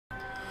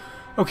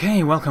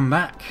Okay, welcome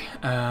back.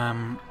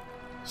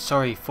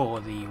 Sorry for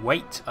the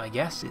wait, I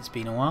guess. It's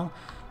been a while.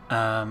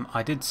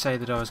 I did say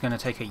that I was going to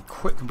take a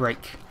quick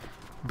break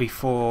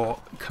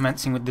before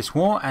commencing with this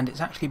war, and it's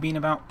actually been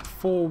about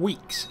 4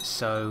 weeks,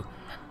 so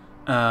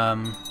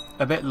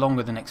a bit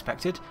longer than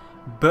expected.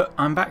 But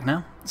I'm back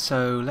now,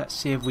 so let's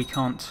see if we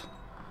can't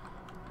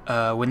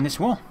win this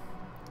war.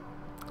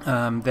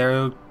 There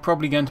are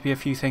probably going to be a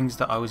few things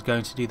that I was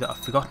going to do that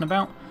I've forgotten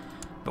about.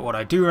 But what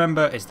I do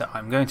remember is that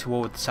I'm going to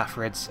war with the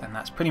Saffarids, and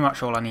that's pretty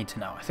much all I need to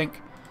know, I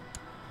think.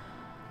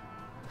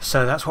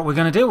 So that's what we're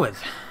going to deal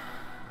with.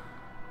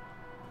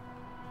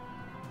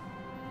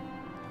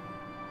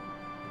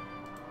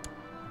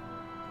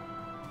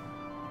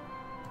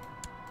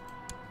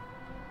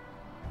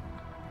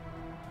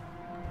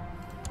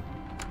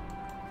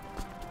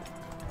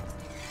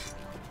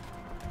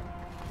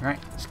 Right,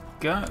 let's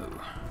go.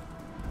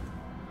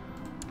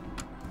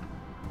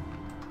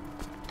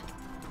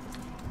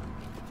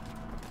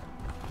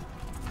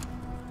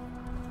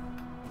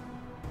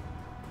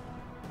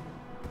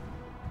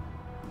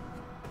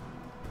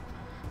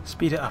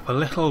 Speed it up a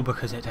little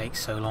because it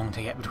takes so long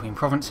to get between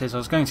provinces. I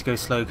was going to go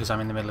slow because I'm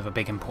in the middle of a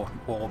big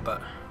important war,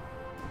 but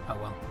oh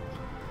well.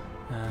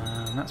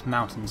 That's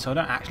mountain, so I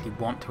don't actually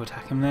want to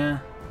attack him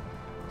there.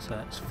 So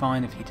it's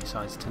fine if he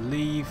decides to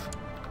leave.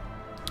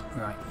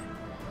 Right.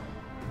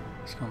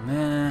 He's gone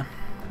there.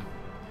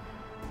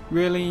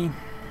 Really?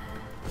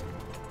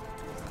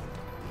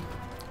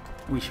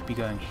 We should be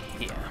going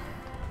here.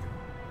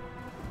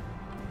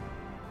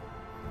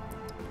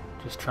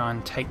 Just try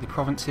and take the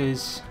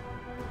provinces.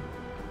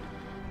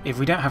 If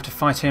we don't have to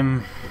fight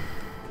him,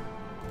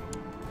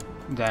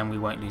 then we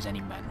won't lose any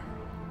men.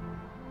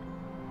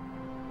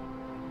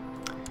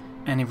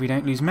 And if we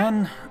don't lose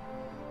men,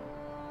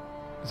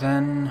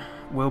 then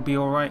we'll be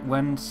alright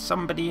when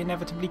somebody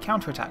inevitably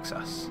counterattacks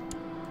us.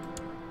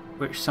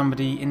 Which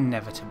somebody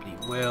inevitably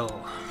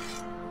will.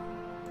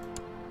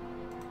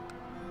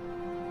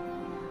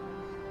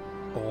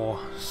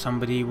 Or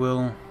somebody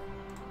will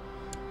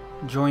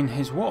join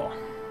his war.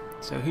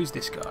 So who's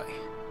this guy?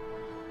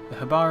 The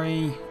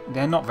Habari,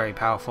 they're not very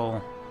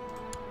powerful.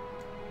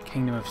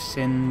 Kingdom of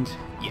Sind,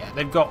 yeah,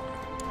 they've got...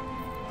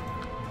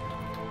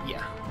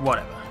 yeah,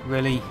 whatever,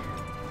 really.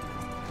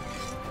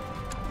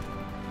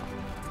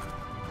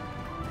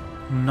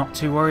 Not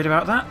too worried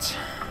about that.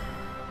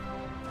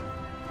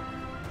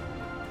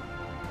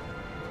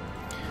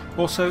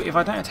 Also, if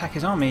I don't attack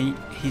his army,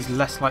 he's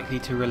less likely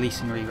to release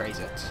and re-raise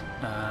it.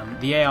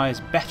 The AI is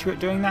better at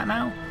doing that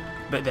now,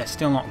 but they're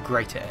still not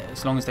great at it.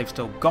 As long as they've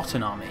still got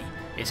an army,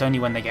 it's only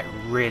when they get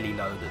really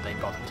low that they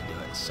bother to do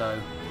it.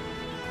 So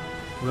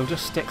we'll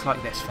just stick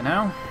like this for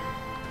now.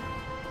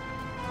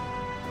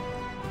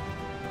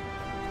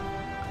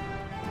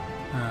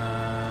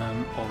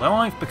 Although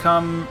I've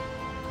become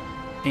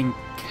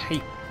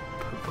incapable.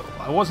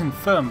 I was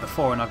infirm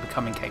before and I've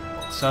become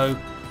incapable. So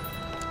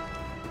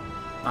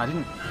I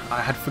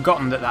had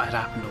forgotten that that had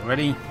happened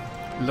already.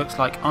 Looks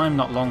like I'm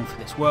not long for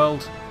this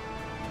world,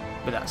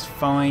 but that's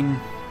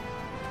fine.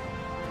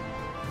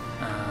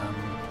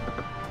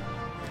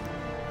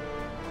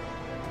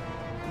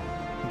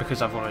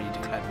 Because I've already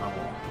declared my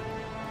war.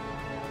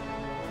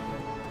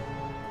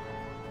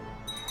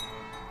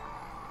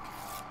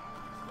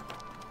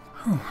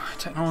 Whew,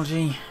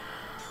 technology.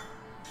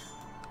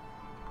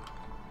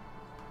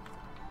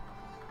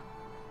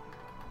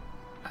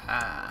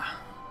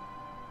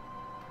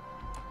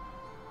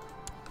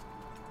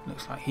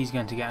 Looks like he's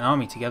going to get an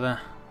army together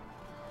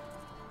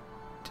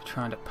to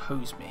try and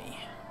oppose me.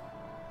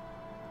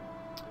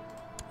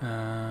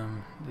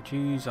 The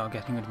Jews are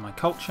getting rid of my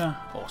culture,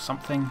 or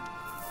something.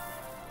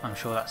 I'm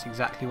sure that's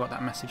exactly what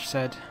that message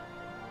said.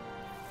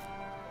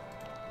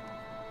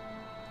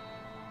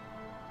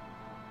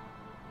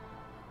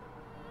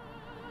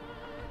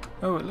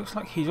 Oh, it looks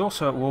like he's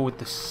also at war with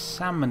the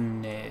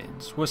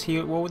Samanids. Was he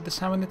at war with the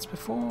Samanids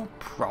before?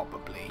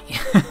 Probably.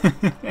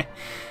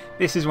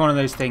 This is one of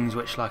those things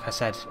which, like I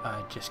said,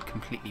 I'm just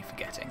completely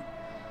forgetting.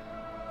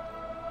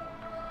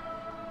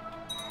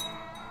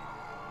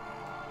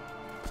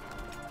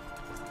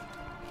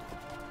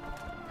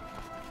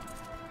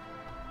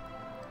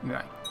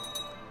 Right.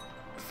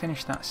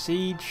 Finish that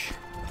siege.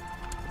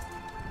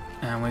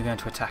 And we're going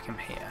to attack him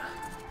here.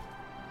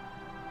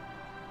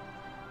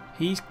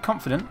 He's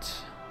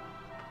confident.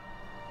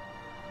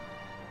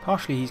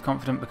 Partially he's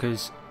confident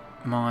because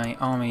my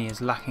army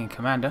is lacking a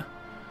commander.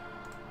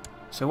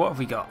 So what have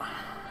we got?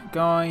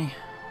 Guy.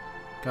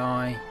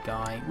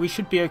 We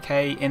should be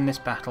okay in this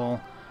battle.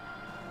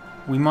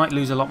 We might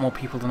lose a lot more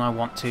people than I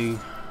want to.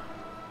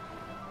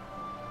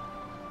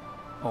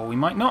 Or we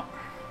might not.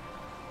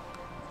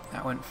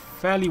 That went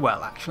fairly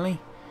well, actually.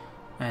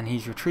 And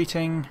he's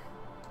retreating.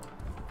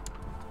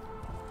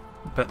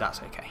 But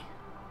that's okay.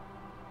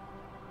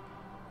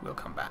 We'll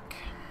come back.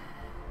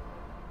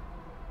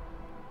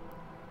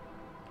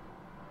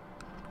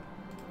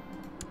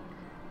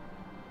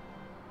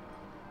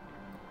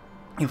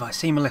 If I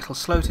seem a little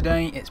slow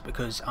today, it's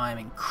because I am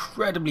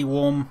incredibly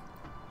warm.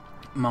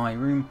 My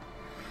room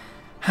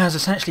has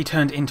essentially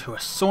turned into a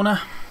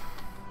sauna.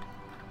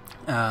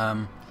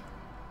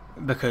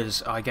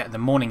 because I get the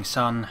morning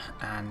sun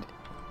and,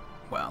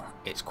 well,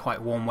 it's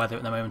quite warm weather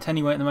at the moment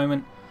anyway. At the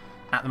moment.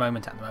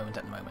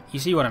 You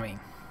see what I mean?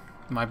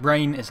 My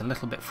brain is a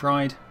little bit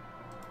fried,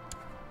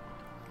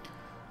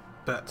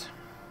 but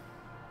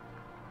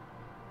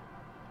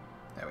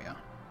there we are.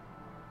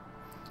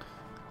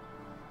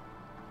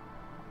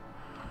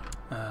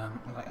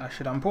 Like I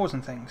should unpause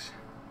and things.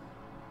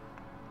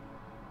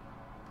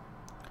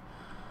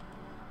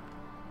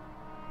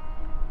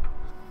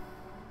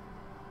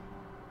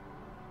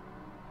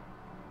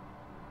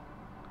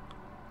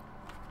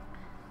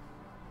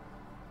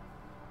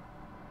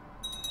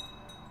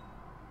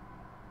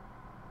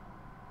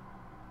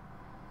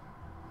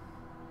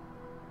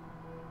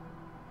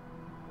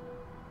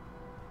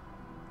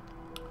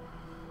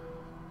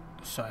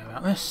 Sorry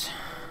about this.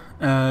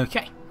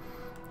 Okay.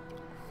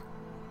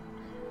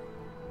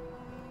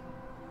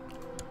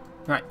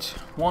 Right,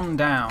 one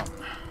down.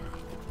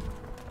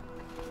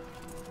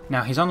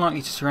 Now he's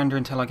unlikely to surrender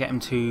until I get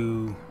him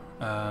to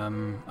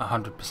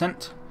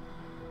 100%.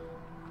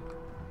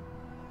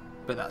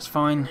 But that's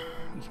fine.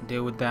 We can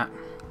deal with that.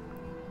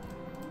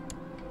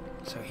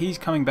 So he's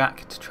coming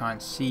back to try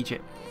and siege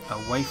it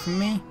away from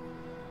me.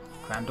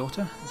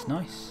 Granddaughter, that's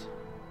nice.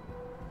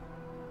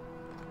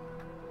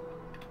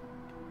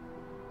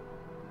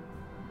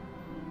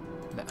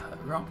 Let her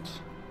rot.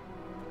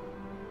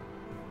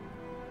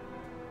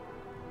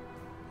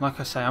 Like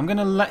I say, I'm going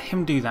to let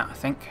him do that, I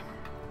think.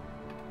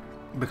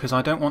 Because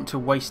I don't want to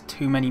waste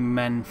too many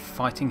men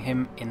fighting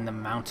him in the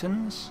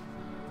mountains.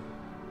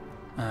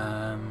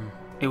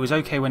 It was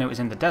okay when it was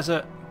in the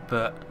desert,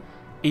 but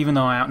even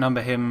though I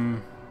outnumber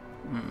him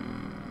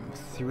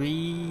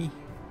 3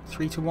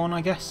 to 1,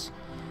 I guess.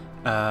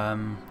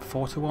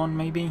 4 to 1,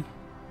 maybe?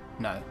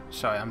 No,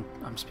 sorry,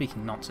 I'm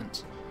speaking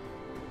nonsense.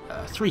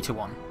 3 to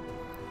 1.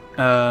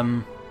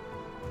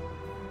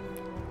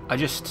 I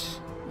just,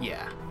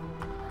 yeah.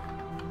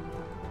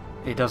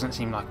 It doesn't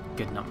seem like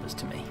good numbers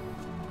to me.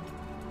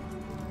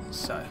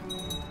 So.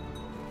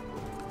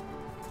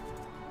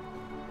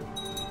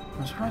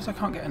 I'm surprised I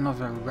can't get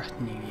another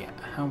retinue yet.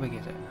 How big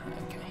is it?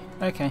 Okay.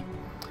 Okay.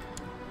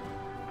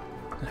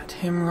 Let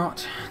him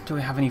rot. Do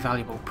we have any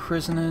valuable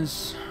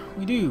prisoners?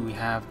 We do. We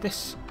have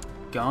this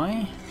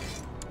guy.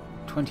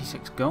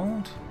 26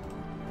 gold.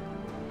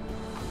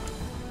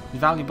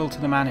 Valuable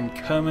to the man in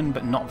Kerman,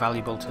 but not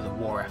valuable to the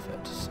war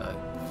effort, so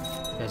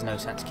there's no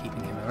sense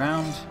keeping him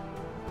around.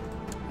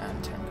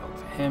 And 10 gold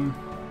for him.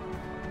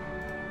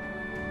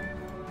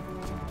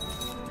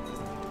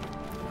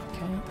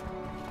 Okay.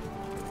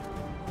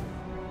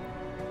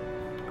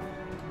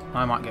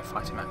 I might go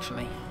fight him,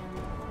 actually.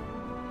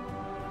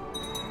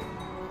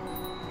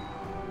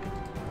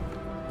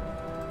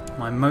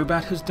 My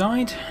Mobad has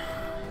died,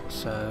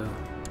 so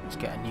let's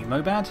get a new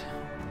Mobad.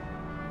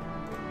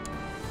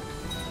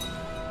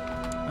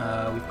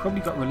 We've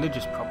probably got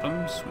religious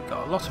problems. We've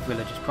got a lot of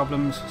religious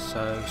problems,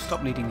 so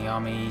stop leading the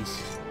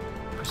armies.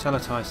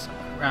 Proselytize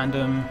at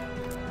random.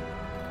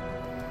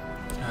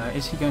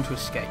 Is he going to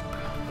escape?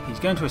 He's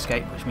going to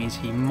escape, which means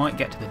he might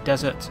get to the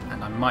desert,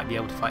 and I might be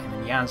able to fight him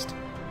in Yazd,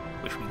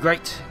 which would be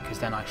great, because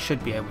then I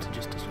should be able to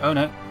just... Oh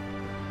no!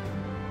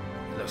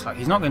 It looks like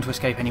he's not going to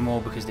escape anymore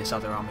because this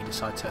other army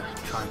decided to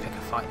try and pick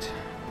a fight.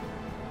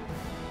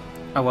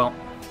 Oh well.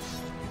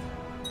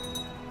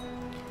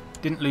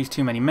 Didn't lose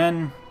too many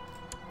men.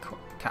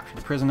 Captured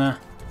a prisoner.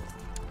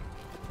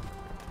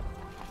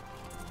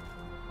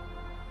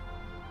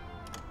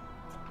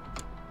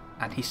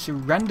 And he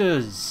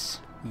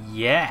surrenders.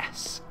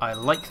 Yes, I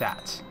like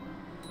that.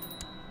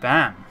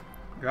 Bam.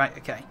 Right,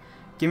 okay.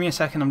 Give me a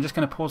second. I'm just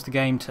going to pause the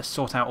game to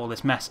sort out all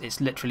this mess.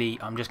 It's literally,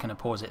 I'm just going to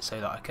pause it so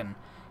that I can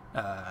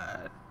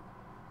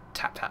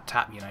tap, tap,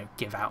 tap, you know,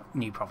 give out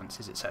new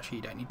provinces, etc.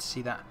 You don't need to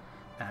see that.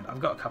 And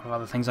I've got a couple of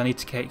other things I need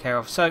to take care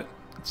of. So,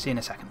 see you in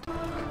a second.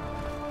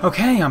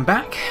 Okay, I'm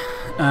back.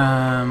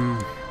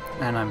 And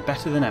I'm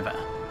better than ever.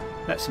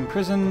 Let's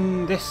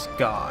imprison this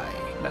guy.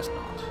 Let's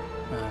not.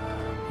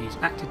 He's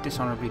acted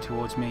dishonourably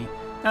towards me.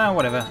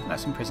 Whatever.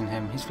 Let's imprison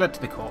him. He's fled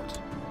to the court.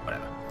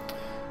 Whatever.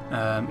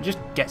 It just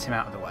gets him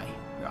out of the way.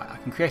 Right, I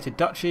can create a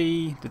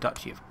duchy. The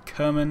Duchy of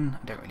Kerman.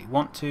 I don't really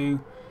want to.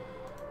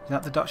 Is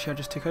that the duchy I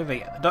just took over?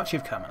 Yeah, the Duchy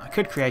of Kerman. I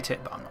could create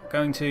it, but I'm not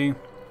going to.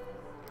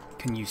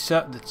 Can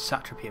usurp the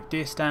satrapy of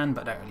Dirstan,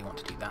 but I don't really want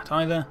to do that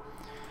either.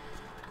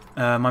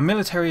 My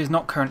military is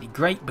not currently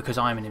great because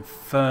I'm an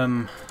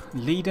infirm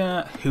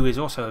leader who is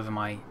also over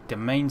my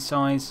domain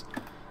size.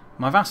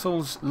 My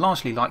vassals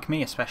largely like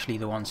me, especially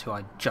the ones who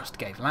I just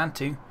gave land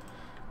to.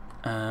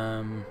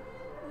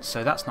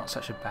 So that's not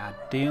such a bad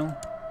deal.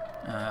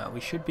 We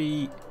should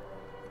be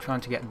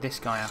trying to get this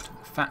guy out of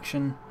the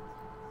faction.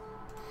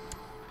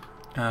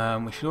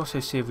 We should also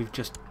see if we've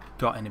just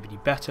got anybody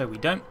better. We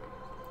don't.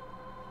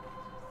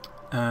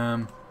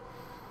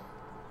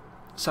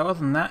 So other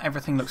than that,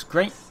 everything looks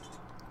great.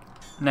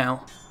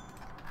 Now,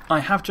 I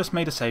have just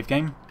made a save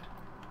game,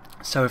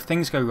 so if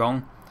things go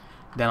wrong,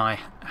 then I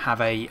have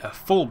a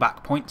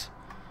fallback point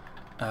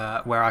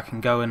where I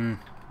can go and,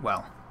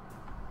 well,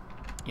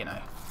 you know,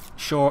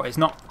 sure, it's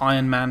not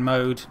Iron Man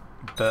mode,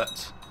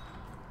 but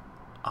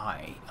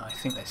I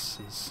think this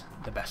is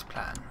the best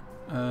plan.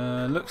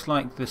 Looks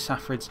like the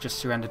Saffarids just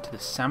surrendered to the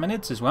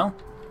Samanids as well,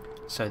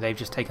 so they've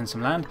just taken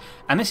some land.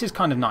 And this is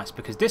kind of nice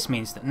because this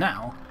means that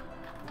now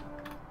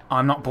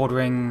I'm not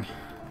bordering...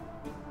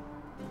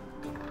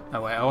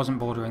 Oh wait, I wasn't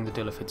bordering the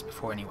Dullafids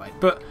before anyway,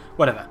 but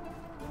whatever.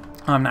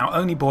 I'm now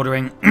only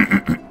bordering,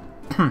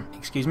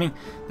 excuse me,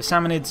 the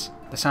Samanids,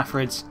 the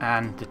Saffarids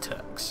and the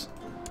Turks.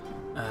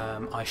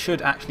 I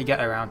should actually get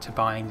around to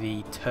buying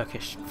the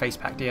Turkish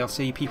Facepack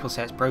DLC. People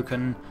say it's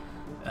broken.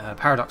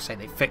 Paradox say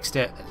they fixed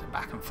it. There's a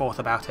back and forth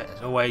about it,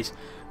 as always.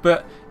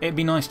 But it'd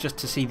be nice just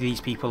to see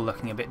these people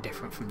looking a bit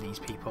different from these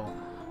people.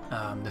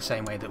 The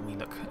same way that we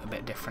look a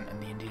bit different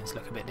and the Indians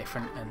look a bit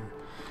different and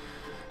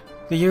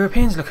the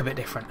Europeans look a bit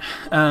different.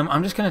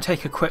 I'm just going to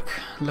take a quick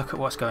look at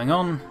what's going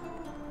on.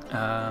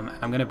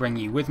 I'm going to bring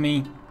you with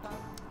me,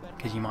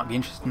 because you might be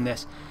interested in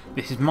this.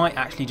 This might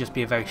actually just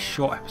be a very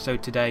short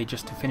episode today,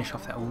 just to finish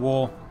off that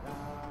war.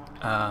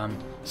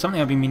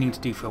 Something I've been meaning to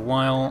do for a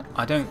while.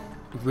 I don't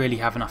really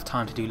have enough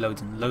time to do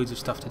loads and loads of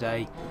stuff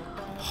today.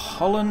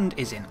 Holland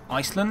is in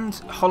Iceland.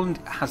 Holland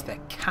has their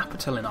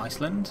capital in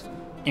Iceland.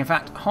 In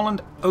fact,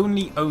 Holland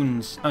only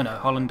owns... Oh no,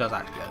 Holland does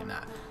actually own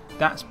that.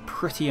 That's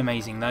pretty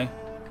amazing though.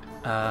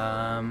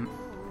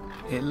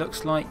 It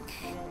looks like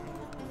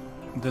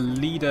the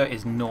leader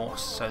is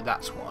Norse, so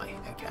that's why.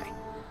 Okay.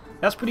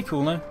 That's pretty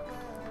cool though.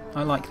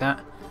 I like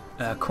that.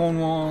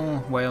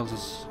 Cornwall, Wales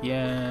is,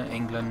 yeah,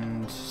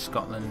 England,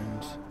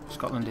 Scotland.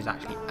 Scotland is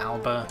actually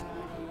Alba,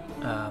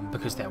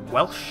 because they're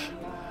Welsh.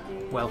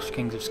 Welsh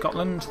Kings of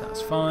Scotland,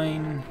 that's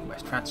fine.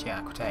 West Francia,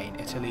 Aquitaine,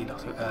 Italy,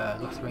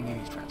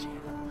 Lotharingia, East Francia.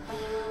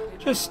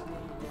 Just,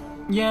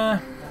 yeah,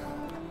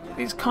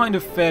 it's kind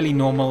of fairly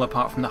normal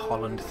apart from the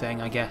Holland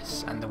thing, I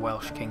guess, and the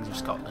Welsh Kings of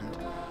Scotland.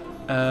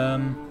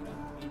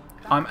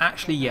 I'm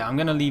actually, yeah, I'm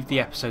going to leave the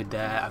episode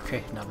there. I've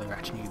created another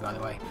retinue, by the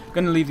way. I'm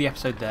going to leave the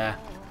episode there,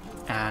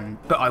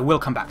 but I will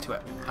come back to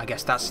it. I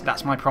guess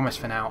that's my promise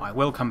for now. I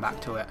will come back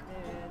to it.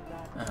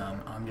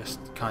 I'm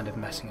just kind of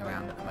messing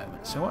around at the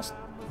moment. So what's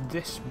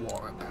this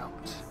war about?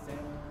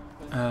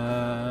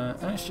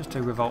 It's just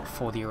a revolt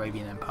for the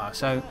Arabian Empire.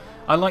 So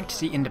I like to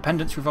see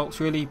independence revolts,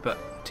 really, but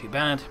too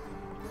bad.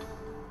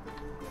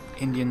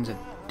 Indians are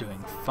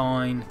doing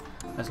fine.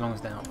 As long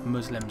as they're not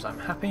Muslims, I'm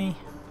happy.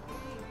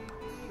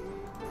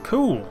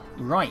 Cool.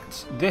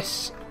 Right.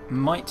 This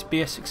might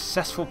be a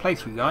successful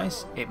playthrough,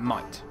 guys. It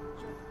might.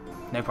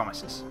 No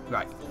promises.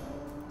 Right.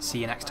 See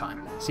you next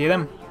time. See you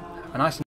then. Have a nice